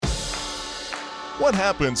What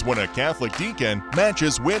happens when a Catholic deacon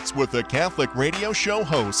matches wits with a Catholic radio show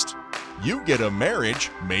host? You get a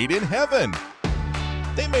marriage made in heaven.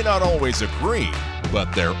 They may not always agree,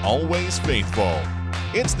 but they're always faithful.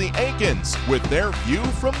 It's the Aikens with their View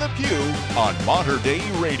from the Pew on Mater Dei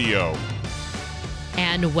Radio.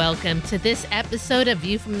 And welcome to this episode of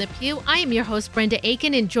View from the Pew. I am your host, Brenda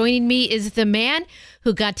Aiken, and joining me is the man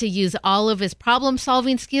who got to use all of his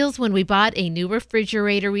problem-solving skills when we bought a new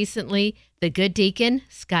refrigerator recently, the good deacon,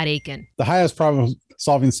 Scott Aiken. The highest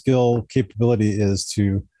problem-solving skill capability is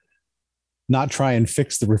to not try and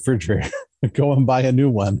fix the refrigerator, go and buy a new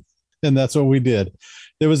one. And that's what we did.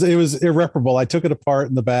 It was irreparable. I took it apart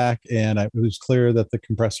in the back, and it was clear that the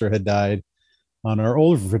compressor had died on our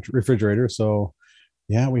old refrigerator. So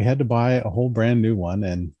yeah, we had to buy a whole brand new one.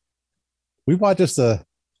 And we bought just a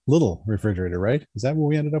little refrigerator, right? Is that what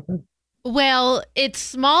we ended up with? Well, it's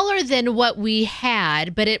smaller than what we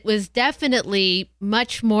had, but it was definitely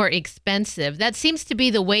much more expensive. That seems to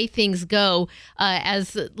be the way things go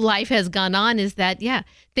as life has gone on, is that,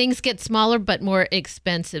 things get smaller but more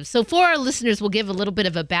expensive. So for our listeners, we'll give a little bit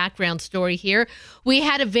of a background story here. We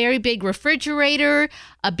had a very big refrigerator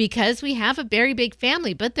because we have a very big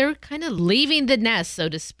family, but they're kind of leaving the nest, so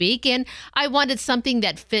to speak. And I wanted something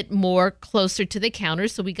that fit more closer to the counter.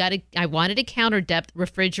 So I wanted a counter depth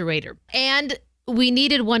refrigerator. And we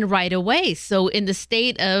needed one right away. So in the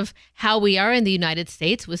state of how we are in the United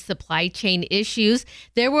States with supply chain issues,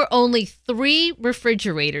 there were only 3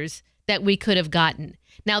 refrigerators that we could have gotten.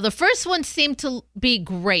 Now, the first one seemed to be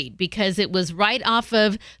great because it was right off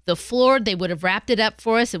of the floor. They would have wrapped it up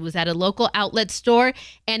for us. It was at a local outlet store,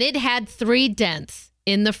 and it had 3 dents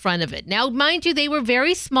in the front of it. Now, mind you, they were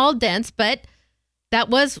very small dents, but that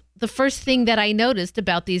was the first thing that I noticed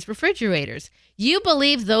about these refrigerators. You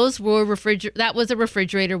believe that was a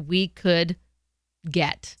refrigerator we could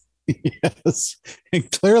get. Yes.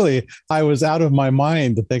 And clearly, I was out of my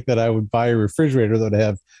mind to think that I would buy a refrigerator that would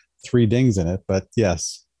have 3 dings in it, but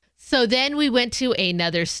yes. So then we went to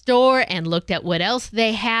another store and looked at what else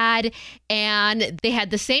they had, and they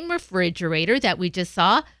had the same refrigerator that we just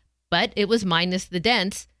saw, but it was minus the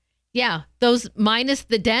dents. Yeah, those minus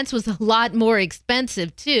the dents was a lot more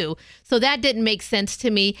expensive too. So that didn't make sense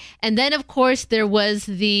to me. And then, of course, there was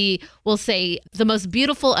we'll say, the most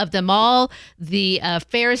beautiful of them all, the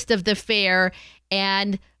fairest of the fair,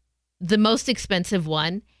 and the most expensive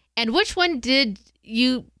one. And which one did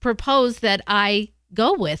you propose that I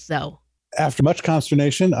go with, though? After much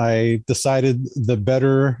consternation, I decided the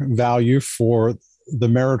better value for the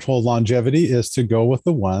marital longevity is to go with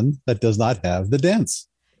the one that does not have the dents.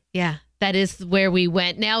 Yeah, that is where we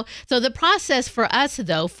went. Now, so the process for us,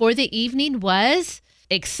 though, for the evening was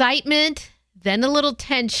excitement, then a little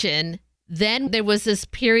tension. Then there was this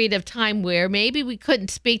period of time where maybe we couldn't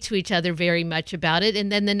speak to each other very much about it.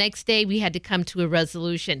 And then the next day we had to come to a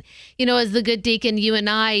resolution. You know, as the good deacon, you and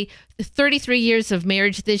I, 33 years of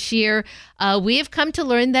marriage this year, we have come to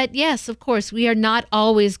learn that, yes, of course, we are not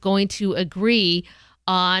always going to agree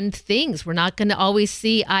on things. We're not going to always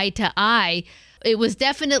see eye to eye. It was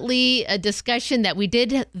definitely a discussion that we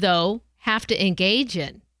did, though, have to engage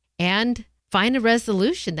in and find a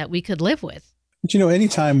resolution that we could live with. But,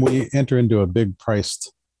 anytime we enter into a big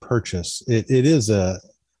priced purchase, it is a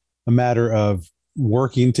matter of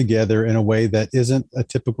working together in a way that isn't a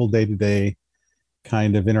typical day-to-day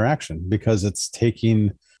kind of interaction because it's taking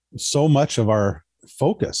so much of our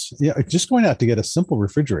focus. Yeah, just going out to get a simple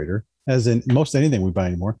refrigerator, as in most anything we buy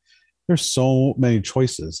anymore, there's so many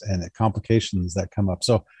choices and complications that come up.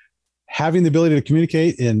 So having the ability to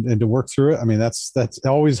communicate and to work through it, I mean, that's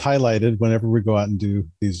always highlighted whenever we go out and do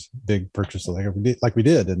these big purchases like we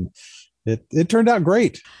did. And it turned out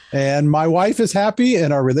great. And my wife is happy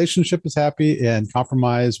and our relationship is happy, and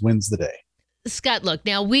compromise wins the day. Scott, look,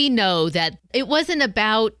 now we know that it wasn't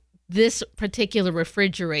about this particular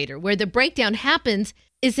refrigerator. Where the breakdown happens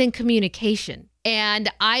is in communication. And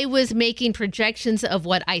I was making projections of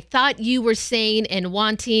what I thought you were saying and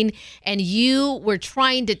wanting, and you were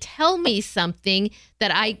trying to tell me something that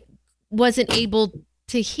I wasn't able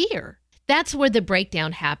to hear. That's where the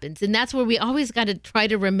breakdown happens. And that's where we always got to try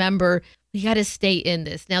to remember we got to stay in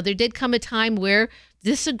this. Now, there did come a time where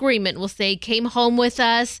disagreement, we'll say, came home with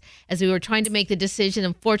us as we were trying to make the decision.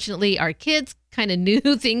 Unfortunately, our kids kind of knew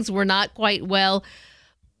things were not quite well.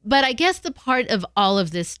 But I guess the part of all of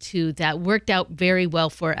this, too, that worked out very well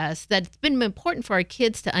for us, that's been important for our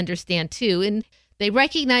kids to understand, too. And they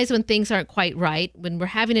recognize when things aren't quite right, when we're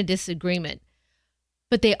having a disagreement,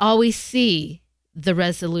 but they always see the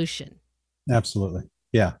resolution. Absolutely.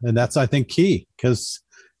 Yeah. And that's, I think, key, because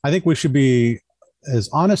I think we should be as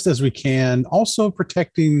honest as we can, also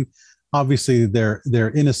protecting obviously their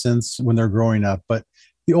innocence when they're growing up, but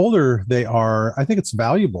the older they are, I think it's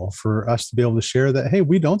valuable for us to be able to share that, hey,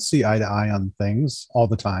 we don't see eye to eye on things all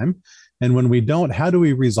the time. And when we don't, how do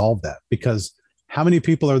we resolve that? Because how many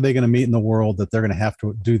people are they going to meet in the world that they're going to have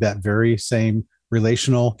to do that very same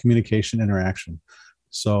relational communication interaction?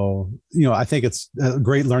 So, I think it's a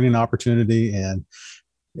great learning opportunity. And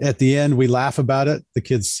at the end, we laugh about it. The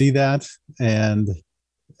kids see that. And,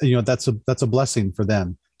 that's a blessing for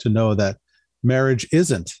them to know that marriage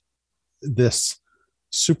isn't this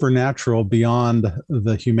supernatural beyond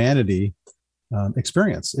the humanity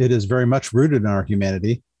experience. It is very much rooted in our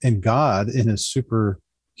humanity, and God in his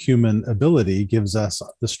superhuman ability gives us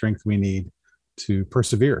the strength we need to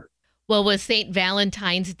persevere. Well, with St.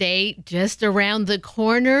 Valentine's Day just around the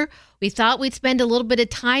corner, we thought we'd spend a little bit of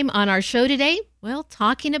time on our show today,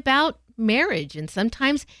 talking about marriage. And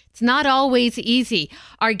sometimes it's not always easy.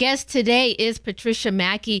 Our guest today is Patricia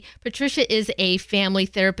Mackey. Patricia is a family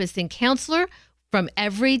therapist and counselor from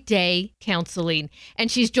Everyday Counseling.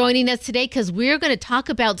 And she's joining us today because we're going to talk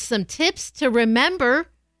about some tips to remember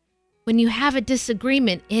when you have a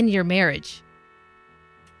disagreement in your marriage.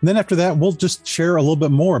 And then after that, we'll just share a little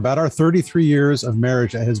bit more about our 33 years of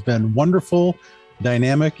marriage that has been wonderful,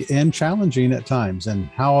 dynamic, and challenging at times, and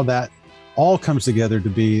how that all comes together to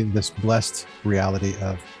be this blessed reality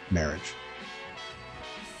of marriage.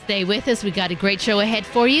 Stay with us. We got a great show ahead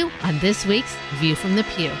for you on this week's View from the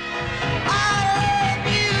Pew.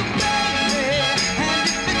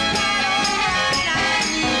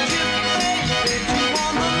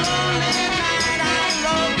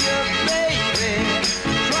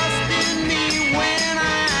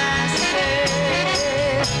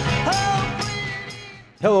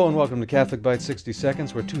 Hello and welcome to Catholic Bites 60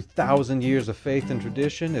 Seconds, where 2,000 years of faith and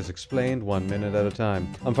tradition is explained 1 minute at a time.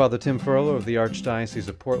 I'm Father Tim Furlow of the Archdiocese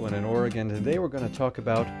of Portland in Oregon. Today we're going to talk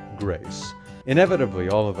about grace. Inevitably,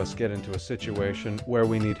 all of us get into a situation where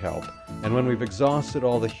we need help. And when we've exhausted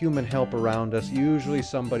all the human help around us, usually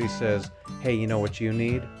somebody says, hey, you know what you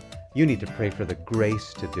need? You need to pray for the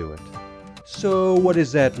grace to do it. So what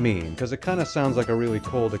does that mean? Because it kind of sounds like a really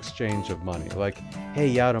cold exchange of money. Like, hey,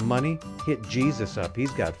 you out of money? Hit Jesus up.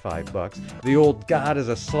 He's got $5. The old God is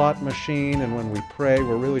a slot machine, and when we pray,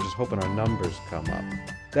 we're really just hoping our numbers come up.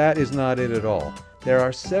 That is not it at all. There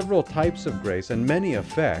are several types of grace and many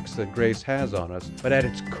effects that grace has on us, but at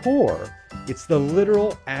its core, it's the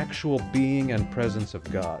literal, actual being and presence of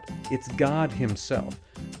God. It's God Himself,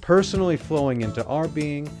 personally flowing into our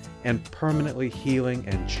being and permanently healing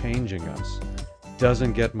and changing us.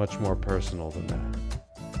 Doesn't get much more personal than that.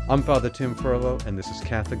 I'm Father Tim Furlow, and this is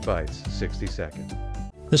Catholic Bites 60 Seconds.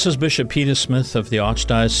 This is Bishop Peter Smith of the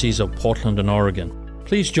Archdiocese of Portland and Oregon.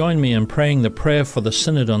 Please join me in praying the prayer for the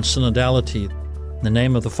Synod on Synodality. In the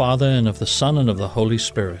name of the Father, and of the Son, and of the Holy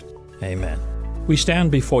Spirit. Amen. We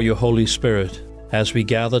stand before you, Holy Spirit, as we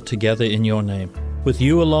gather together in your name. With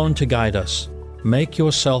you alone to guide us, make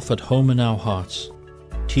yourself at home in our hearts.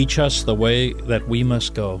 Teach us the way that we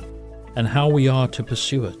must go, and how we are to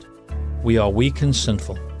pursue it. We are weak and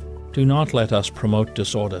sinful. Do not let us promote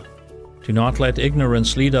disorder. Do not let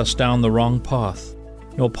ignorance lead us down the wrong path,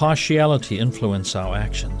 nor partiality influence our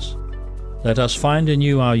actions. Let us find in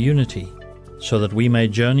you our unity, so that we may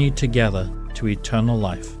journey together to eternal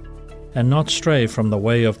life, and not stray from the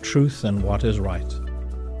way of truth and what is right.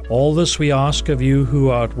 All this we ask of you who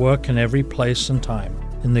are at work in every place and time,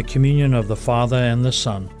 in the communion of the Father and the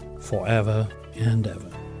Son, forever and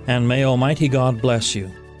ever. And may Almighty God bless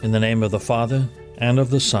you, in the name of the Father, and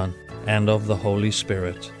of the Son, and of the Holy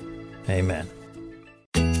Spirit. Amen.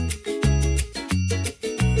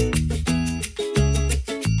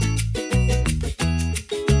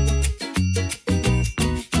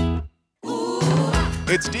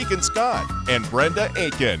 It's Deacon Scott and Brenda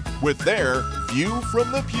Aiken with their View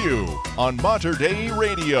from the Pew on Mater Dei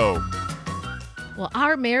Radio. Well,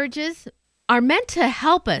 our marriages are meant to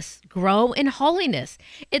help us grow in holiness.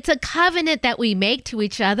 It's a covenant that we make to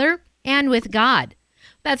each other and with God.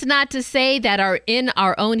 That's not to say that in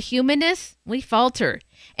our own humanness, we falter.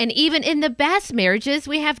 And even in the best marriages,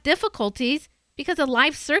 we have difficulties because of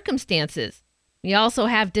life circumstances. We also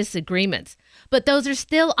have disagreements, but those are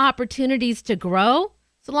still opportunities to grow,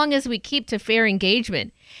 so long as we keep to fair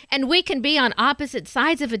engagement. And we can be on opposite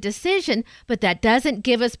sides of a decision, but that doesn't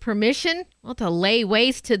give us permission, to lay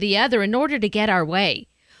waste to the other in order to get our way.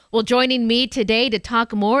 Well, joining me today to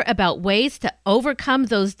talk more about ways to overcome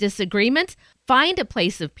those disagreements, find a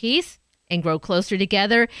place of peace, and grow closer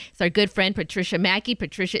together is our good friend Patricia Mackey.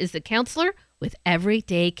 Patricia is the counselor with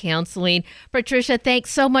Everyday Counseling. Patricia,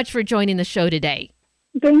 thanks so much for joining the show today.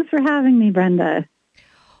 Thanks for having me, Brenda.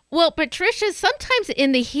 Well, Patricia, sometimes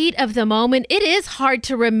in the heat of the moment, it is hard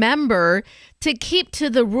to remember to keep to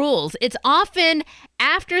the rules. It's often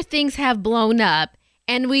after things have blown up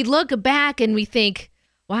and we look back and we think,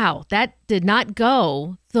 wow, that did not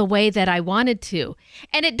go the way that I wanted to.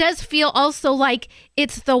 And it does feel also like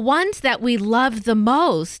it's the ones that we love the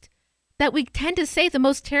most that we tend to say the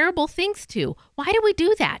most terrible things to. Why do we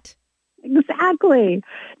do that? Exactly.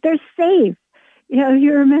 They're safe.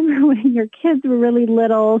 You remember when your kids were really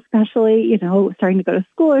little, especially, starting to go to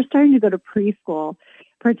school or starting to go to preschool,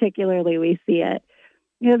 particularly we see it.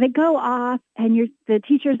 They go off and the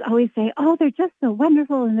teachers always say, oh, they're just so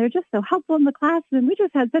wonderful and they're just so helpful in the class and we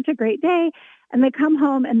just had such a great day. And they come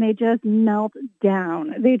home and they just melt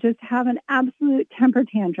down. They just have an absolute temper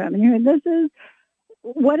tantrum. And you're like, this is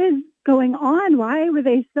what is going on? Why were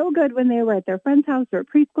they so good when they were at their friend's house or at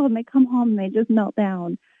preschool and they come home and they just melt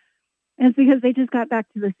down? And it's because they just got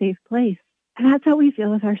back to the safe place. And that's how we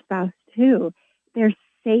feel with our spouse too. They're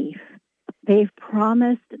safe. They've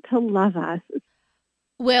promised to love us.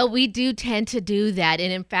 Well, we do tend to do that.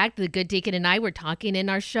 And in fact, the good deacon and I were talking in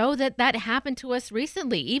our show that happened to us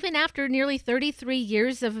recently. Even after nearly 33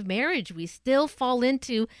 years of marriage, we still fall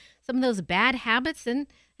into some of those bad habits and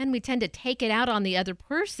we tend to take it out on the other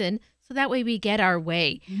person so that way we get our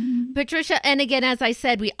way. Mm-hmm. Patricia, and again, as I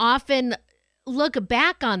said, we often look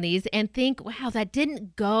back on these and think, wow, that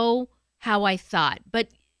didn't go how I thought. But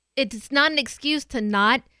it's not an excuse to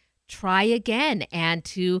not try again and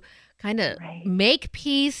to kind of make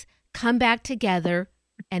peace, come back together,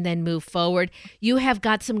 and then move forward. You have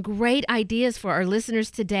got some great ideas for our listeners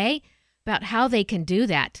today about how they can do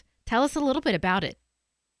that. Tell us a little bit about it.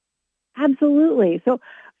 Absolutely. So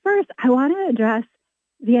first, I want to address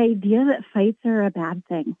the idea that fights are a bad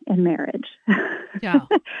thing in marriage. Yeah.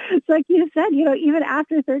 So like you said, even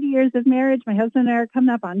after 30 years of marriage, my husband and I are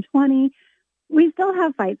coming up on 20, we still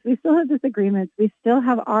have fights. We still have disagreements. We still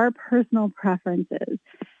have our personal preferences.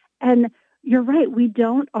 And you're right, we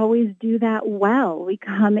don't always do that well. We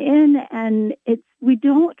come in and we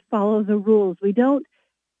don't follow the rules. We don't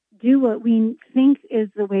do what we think is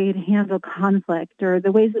the way to handle conflict or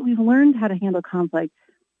the ways that we've learned how to handle conflict.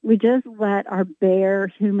 We just let our bare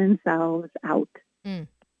human selves out. Mm.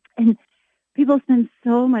 And people spend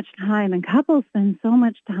so much time, and couples spend so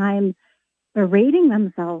much time berating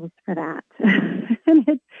themselves for that.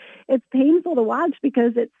 And it's painful to watch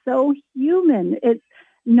because it's so human. It's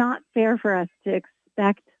not fair for us to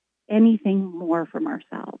expect anything more from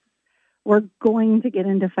ourselves. We're going to get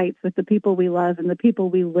into fights with the people we love and the people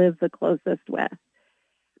we live the closest with.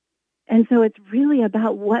 And so it's really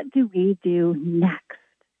about what do we do next?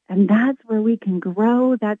 And that's where we can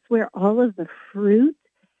grow. That's where all of the fruit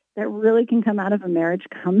that really can come out of a marriage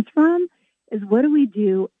comes from, is what do we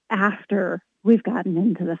do after we've gotten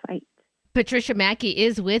into the fight? Patricia Mackey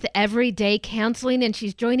is with Everyday Counseling, and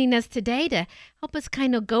she's joining us today to help us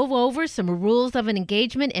kind of go over some rules of an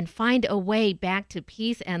engagement and find a way back to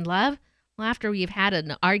peace and love after we've had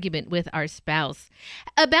an argument with our spouse.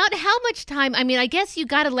 About how much time, I guess you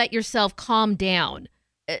got to let yourself calm down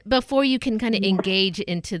before you can kind of engage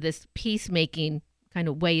into this peacemaking kind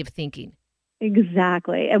of way of thinking.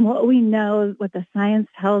 Exactly. And what we know, what the science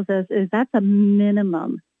tells us, is that's a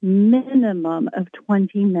minimum of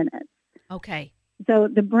 20 minutes. Okay. So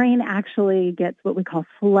the brain actually gets what we call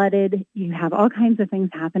flooded. You have all kinds of things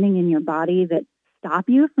happening in your body that stop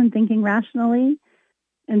you from thinking rationally.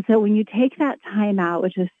 And so when you take that time out,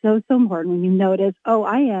 which is so, so important, when you notice, oh,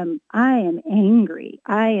 I am angry,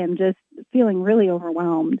 I am just feeling really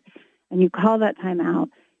overwhelmed, and you call that time out,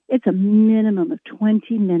 it's a minimum of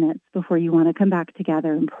 20 minutes before you want to come back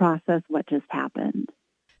together and process what just happened.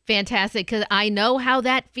 Fantastic, because I know how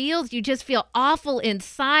that feels. You just feel awful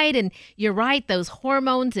inside, and you're right, those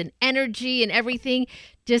hormones and energy and everything,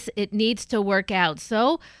 it needs to work out.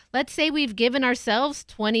 So let's say we've given ourselves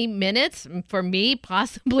 20 minutes. For me,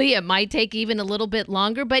 possibly it might take even a little bit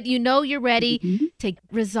longer, but you're ready to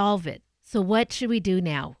resolve it. So what should we do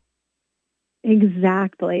now?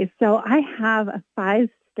 Exactly. So I have a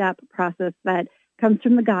 5-step process that comes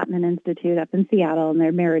from the Gottman Institute up in Seattle, and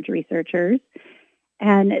they're marriage researchers.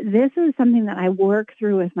 And this is something that I work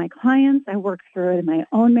through with my clients. I work through it in my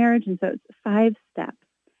own marriage. And so it's 5 steps.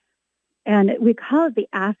 And we call it the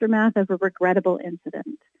aftermath of a regrettable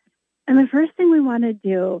incident. And the first thing we want to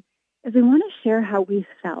do is we want to share how we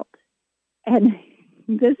felt. And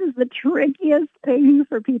this is the trickiest thing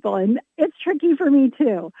for people. And it's tricky for me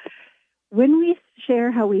too. When we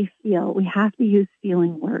share how we feel, we have to use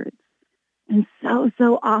feeling words. And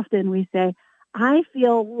so often we say, I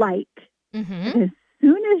feel like. Mm-hmm. As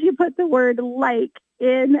soon as you put the word like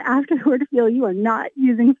in after the word feel, you are not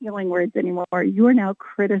using feeling words anymore. You are now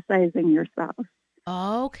criticizing yourself.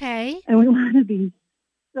 Okay. And we want to be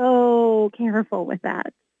so careful with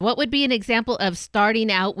that. What would be an example of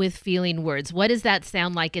starting out with feeling words? What does that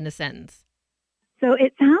sound like in a sentence? So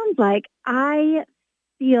it sounds like I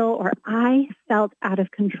feel or I felt out of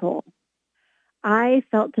control. I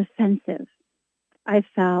felt defensive. I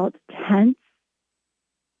felt tense.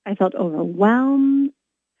 I felt overwhelmed.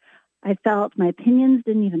 I felt my opinions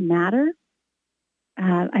didn't even matter.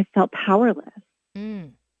 I felt powerless.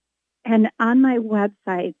 Mm. And on my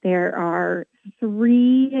website, there are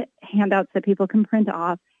 3 handouts that people can print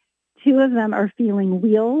off. 2 of them are feeling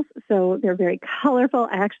wheels, so they're very colorful.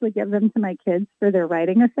 I actually give them to my kids for their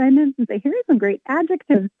writing assignments and say, here are some great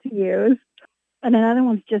adjectives to use. And another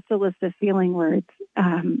one's just a list of feeling words.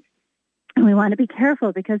 And we want to be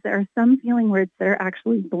careful because there are some feeling words that are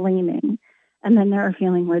actually blaming. And then there are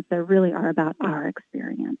feeling words that really are about our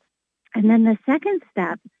experience. And then the second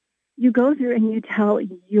step, you go through and you tell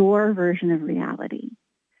your version of reality,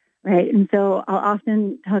 right? And so I'll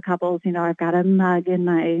often tell couples, I've got a mug in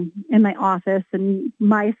my office, and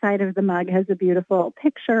my side of the mug has a beautiful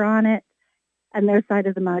picture on it, and their side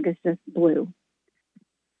of the mug is just blue.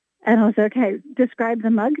 And I'll say, okay, describe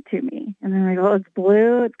the mug to me. And then I go, it's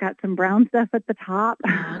blue. It's got some brown stuff at the top.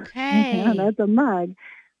 Okay. That's a mug.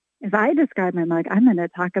 If I describe my mug, I'm going to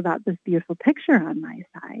talk about this beautiful picture on my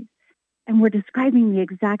side. And we're describing the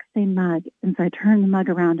exact same mug. And so I turn the mug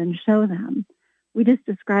around and show them. We just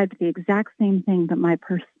described the exact same thing, but my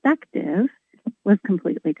perspective was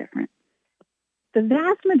completely different. The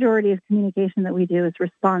vast majority of communication that we do is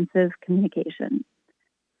responsive communication.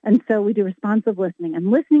 And so we do responsive listening.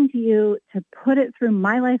 I'm listening to you to put it through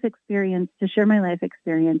my life experience, to share my life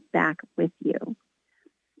experience back with you.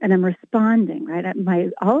 And I'm responding, right?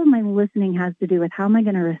 All of my listening has to do with how am I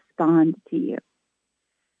going to respond to you?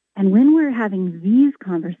 And when we're having these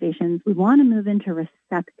conversations, we want to move into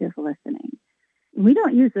receptive listening. We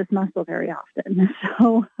don't use this muscle very often,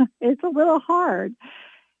 so it's a little hard.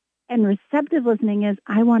 And receptive listening is,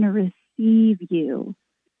 I want to receive you.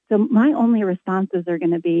 So my only responses are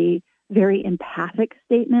going to be very empathic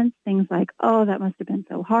statements, things like, oh, that must have been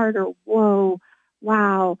so hard, or whoa,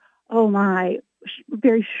 wow, oh my,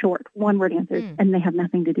 very short, one-word answers, and they have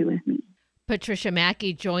nothing to do with me. Patricia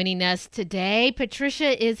Mackey joining us today.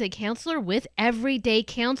 Patricia is a counselor with Everyday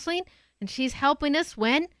Counseling, and she's helping us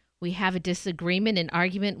when we have a disagreement, an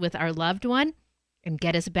argument with our loved one, and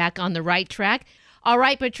get us back on the right track. All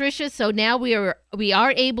right, Patricia, so now we are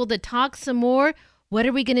able to talk some more. What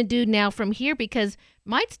are we going to do now from here? Because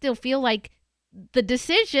might still feel like the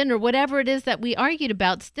decision or whatever it is that we argued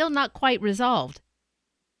about still not quite resolved.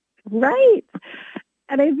 Right.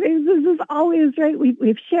 And I think this is always right.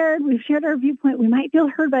 We've shared our viewpoint. We might feel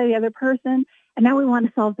heard by the other person, and now we want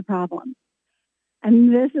to solve the problem.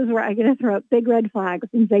 And this is where I get to throw up big red flags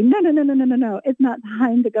and say, no. It's not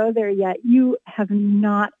time to go there yet. You have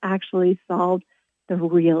not actually solved the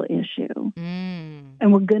real issue.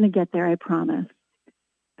 And we're going to get there, I promise.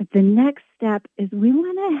 But the next step is we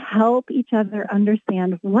want to help each other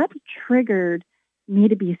understand what triggered me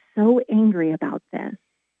to be so angry about this.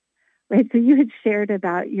 Right. So you had shared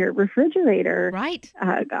about your refrigerator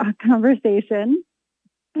conversation,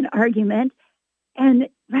 an argument, and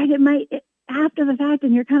after the fact,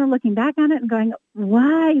 and you're kind of looking back on it and going,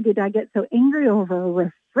 why did I get so angry over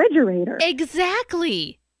a refrigerator?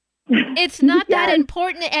 Exactly. It's not that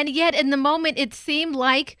important. And yet in the moment, it seemed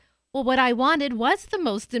like, well, what I wanted was the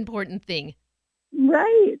most important thing.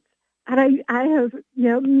 Right. And I have,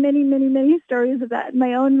 many, many, many stories of that in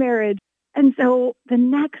my own marriage. And so the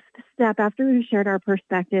next step after we've shared our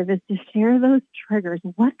perspective is to share those triggers.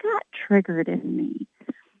 What got triggered in me?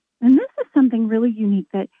 And this is something really unique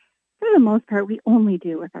that for the most part, we only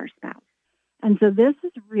do with our spouse. And so this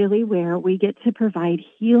is really where we get to provide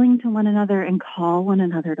healing to one another and call one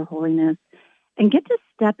another to holiness and get to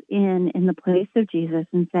step in the place of Jesus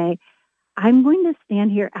and say, I'm going to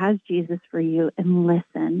stand here as Jesus for you and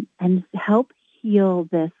listen and help heal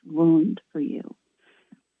this wound for you.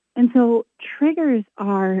 And so triggers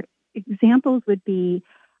are, examples would be,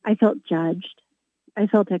 I felt judged, I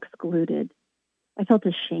felt excluded, I felt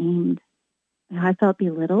ashamed, I felt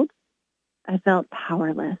belittled, I felt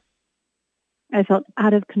powerless, I felt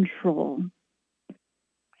out of control.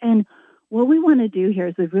 And what we want to do here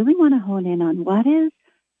is we really want to hone in on what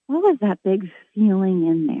was that big feeling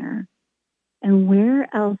in there, and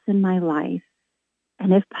where else in my life,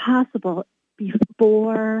 and if possible,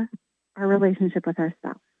 before our relationship with our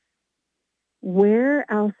spouse. Where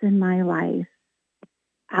else in my life,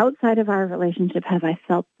 outside of our relationship, have I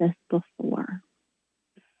felt this before?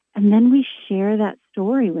 And then we share that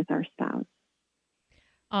story with our spouse.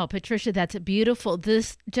 Oh, Patricia, that's beautiful.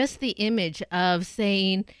 Just the image of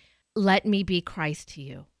saying, let me be Christ to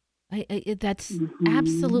you. That's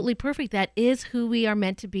absolutely perfect. That is who we are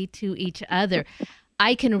meant to be to each other.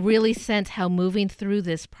 I can really sense how moving through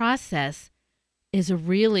this process is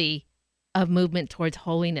really a movement towards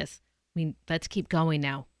holiness. I mean, let's keep going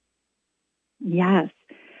now. Yes.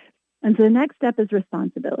 And so the next step is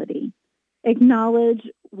responsibility. Acknowledge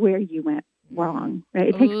where you went wrong,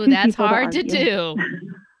 right? Oh, that's hard to do.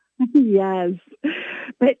 Yes.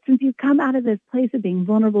 But since you've come out of this place of being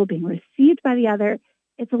vulnerable, being received by the other,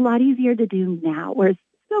 it's a lot easier to do now, whereas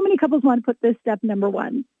so many couples want to put this step number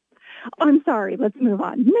one. Oh, I'm sorry, let's move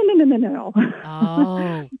on. No.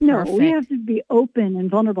 Oh, no, perfect. we have to be open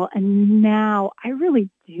and vulnerable. And now I really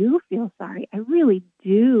do feel sorry. I really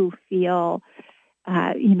do feel,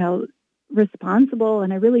 responsible,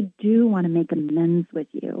 and I really do want to make amends with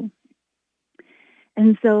you.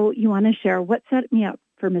 And so you want to share what set me up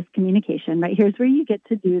for miscommunication, right? Here's where you get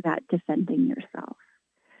to do that defending yourself,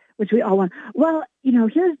 which we all want. Well,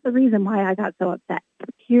 here's the reason why I got so upset.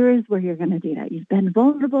 Here's where you're going to do that. You've been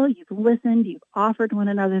vulnerable. You've listened. You've offered one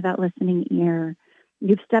another that listening ear.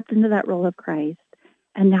 You've stepped into that role of Christ.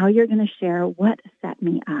 And now you're going to share what set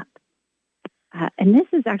me up. And this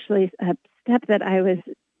is actually a step that I was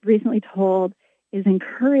recently told is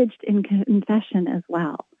encouraged in confession as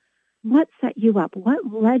well. What set you up?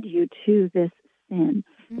 What led you to this sin?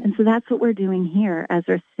 And so that's what we're doing here as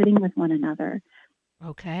we're sitting with one another.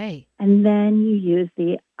 Okay. And then you use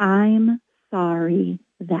the I'm sorry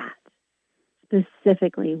that.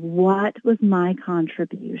 Specifically, what was my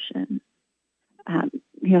contribution?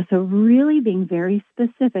 So really being very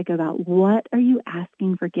specific about what are you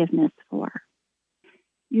asking forgiveness for?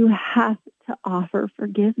 You have to offer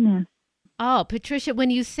forgiveness. Oh, Patricia, when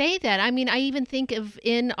you say that, I mean, I even think of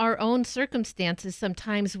in our own circumstances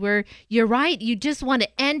sometimes where you're right. You just want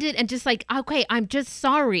to end it and just like, okay, I'm just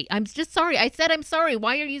sorry. I'm just sorry. I said I'm sorry.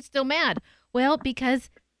 Why are you still mad? Well, because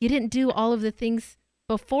you didn't do all of the things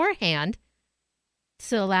beforehand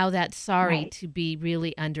to allow that sorry to be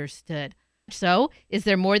really understood. So is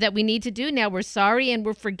there more that we need to do now? We're sorry and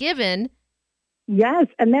we're forgiven. Yes.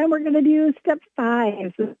 And then we're going to do step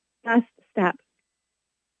 5, the last step.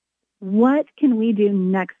 What can we do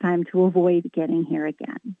next time to avoid getting here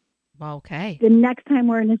again? Okay. The next time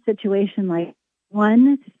we're in a situation, like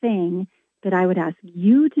one thing that I would ask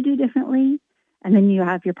you to do differently, and then you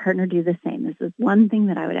have your partner do the same. This is one thing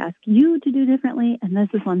that I would ask you to do differently, and this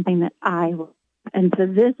is one thing that I will. And so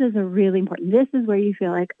this is a really important, this is where you feel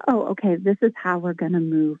like, oh, okay, this is how we're going to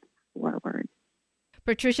move forward.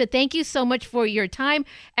 Patricia, thank you so much for your time.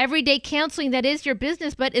 Everyday counseling, that is your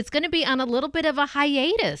business, but it's going to be on a little bit of a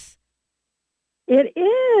hiatus. It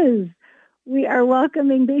is. We are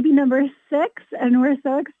welcoming baby number 6, and we're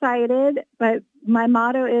so excited. But my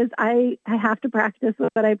motto is I have to practice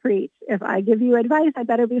what I preach. If I give you advice, I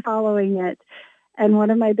better be following it. And one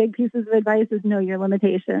of my big pieces of advice is know your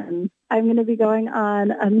limitations. I'm going to be going on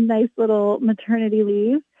a nice little maternity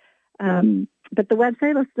leave. But the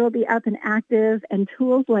website will still be up and active, and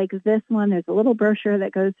tools like this one, there's a little brochure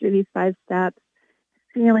that goes through these 5 steps,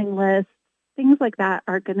 feeling lists, things like that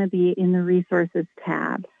are going to be in the resources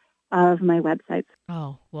tab of my website.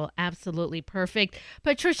 Oh, well, absolutely perfect.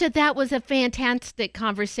 Patricia, that was a fantastic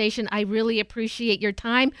conversation. I really appreciate your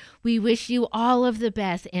time. We wish you all of the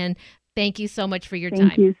best, and thank you so much for your time.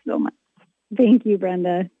 Thank you so much. Thank you,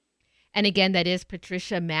 Brenda. And again, that is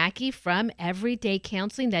Patricia Mackey from Everyday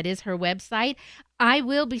Counseling. That is her website. I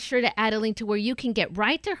will be sure to add a link to where you can get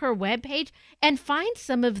right to her webpage and find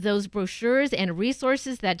some of those brochures and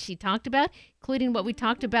resources that she talked about, including what we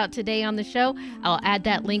talked about today on the show. I'll add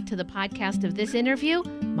that link to the podcast of this interview,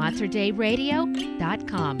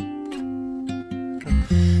 materdeiradio.com.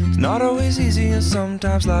 It's not always easy, and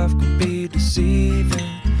sometimes life can be deceiving.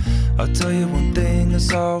 I'll tell you one thing,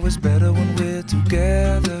 it's always better when we're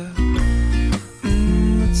together.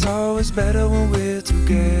 It's always better when we're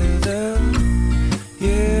together.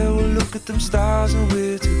 Yeah, we'll look at them stars and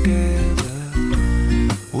we're together.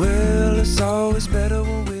 Well, it's always better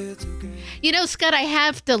when we're together. You know, Scott, I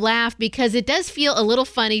have to laugh because it does feel a little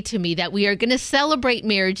funny to me that we are going to celebrate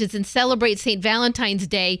marriages and celebrate St. Valentine's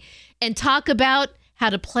Day and talk about how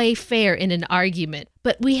to play fair in an argument.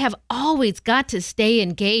 But we have always got to stay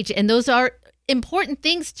engaged, and those are important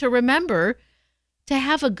things to remember to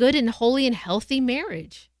have a good and holy and healthy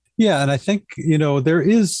marriage. Yeah, and I think, there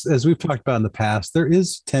is, as we've talked about in the past, there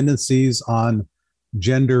is tendencies on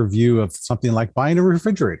gender view of something like buying a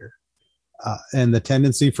refrigerator. And the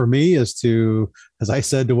tendency for me is to, as I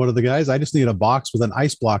said to one of the guys, I just need a box with an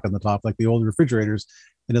ice block on the top, like the old refrigerators,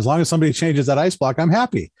 And as long as somebody changes that ice block, I'm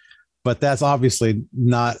happy. But that's obviously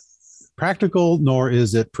not practical, nor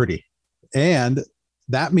is it pretty. And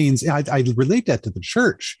that means I relate that to the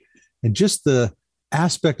church and just the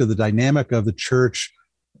aspect of the dynamic of the church,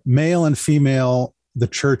 male and female, the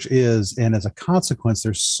church is. And as a consequence,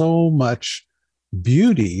 there's so much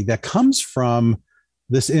beauty that comes from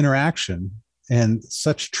this interaction and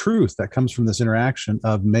such truth that comes from this interaction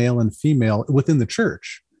of male and female within the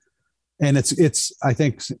church. And it's I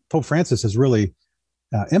think Pope Francis has really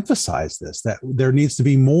emphasized this, that there needs to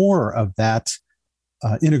be more of that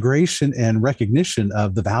integration and recognition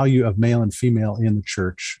of the value of male and female in the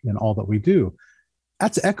church and all that we do.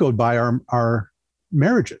 That's echoed by our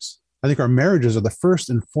marriages. I think our marriages are the first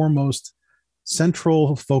and foremost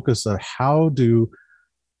central focus of how do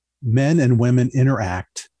men and women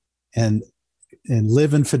interact and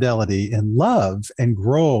live in fidelity and love and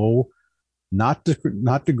grow, not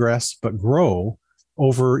digress, but grow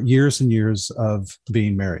over years and years of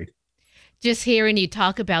being married. Just hearing you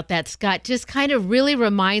talk about that, Scott, just kind of really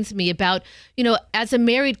reminds me about, as a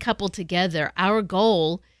married couple together, our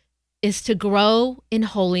goal is to grow in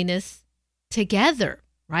holiness together,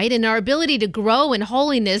 right? And our ability to grow in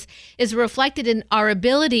holiness is reflected in our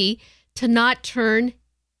ability to not turn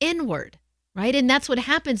inward, right? And that's what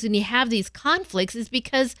happens when you have these conflicts, is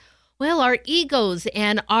because, our egos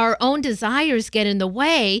and our own desires get in the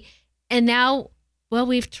way. And now,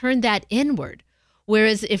 we've turned that inward.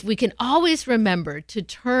 Whereas if we can always remember to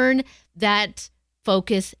turn that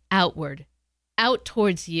focus outward, out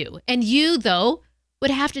towards you, and you, though, would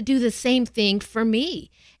have to do the same thing for me.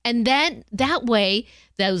 And then that way,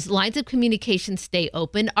 those lines of communication stay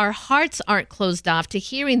open. Our hearts aren't closed off to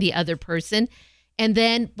hearing the other person. And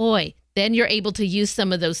then, then you're able to use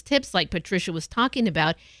some of those tips like Patricia was talking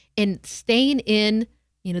about and staying in,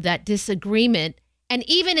 that disagreement. And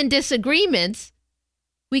even in disagreements,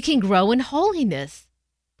 we can grow in holiness.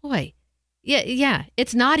 Yeah,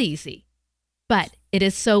 it's not easy, but it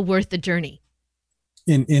is so worth the journey.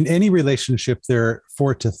 In any relationship,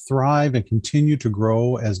 for it to thrive and continue to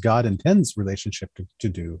grow as God intends relationship to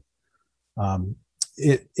do,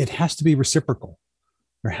 it has to be reciprocal.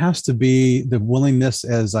 There has to be the willingness,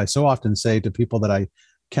 as I so often say to people that I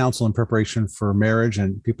counsel in preparation for marriage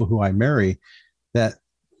and people who I marry, that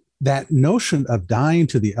notion of dying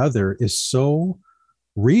to the other is so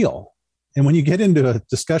real. And when you get into a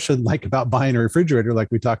discussion like about buying a refrigerator, like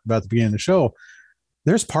we talked about at the beginning of the show,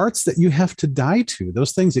 there's parts that you have to die to.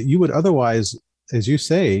 Those things that you would otherwise, as you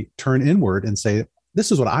say, turn inward and say,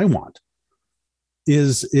 this is what I want,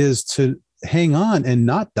 is to hang on and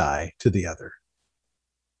not die to the other.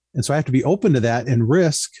 And so I have to be open to that and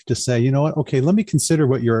risk to say, you know what? Okay, let me consider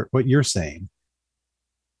what you're saying.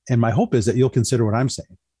 And my hope is that you'll consider what I'm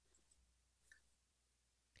saying.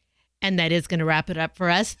 And that is going to wrap it up for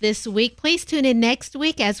us this week. Please tune in next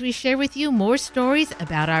week as we share with you more stories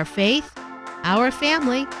about our faith, our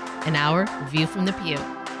family, and our view from the pew.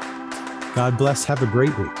 God bless. Have a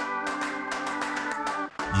great week.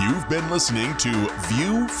 You've been listening to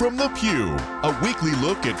View from the Pew, a weekly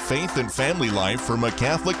look at faith and family life from a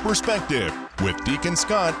Catholic perspective with Deacon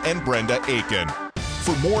Scott and Brenda Aiken.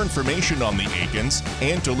 For more information on the Aikens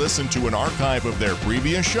and to listen to an archive of their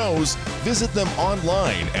previous shows, visit them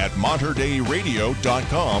online at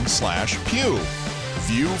materdeiradio.com/pew.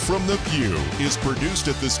 View from the Pew is produced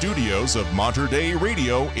at the studios of Mater Dei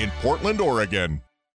Radio in Portland, Oregon.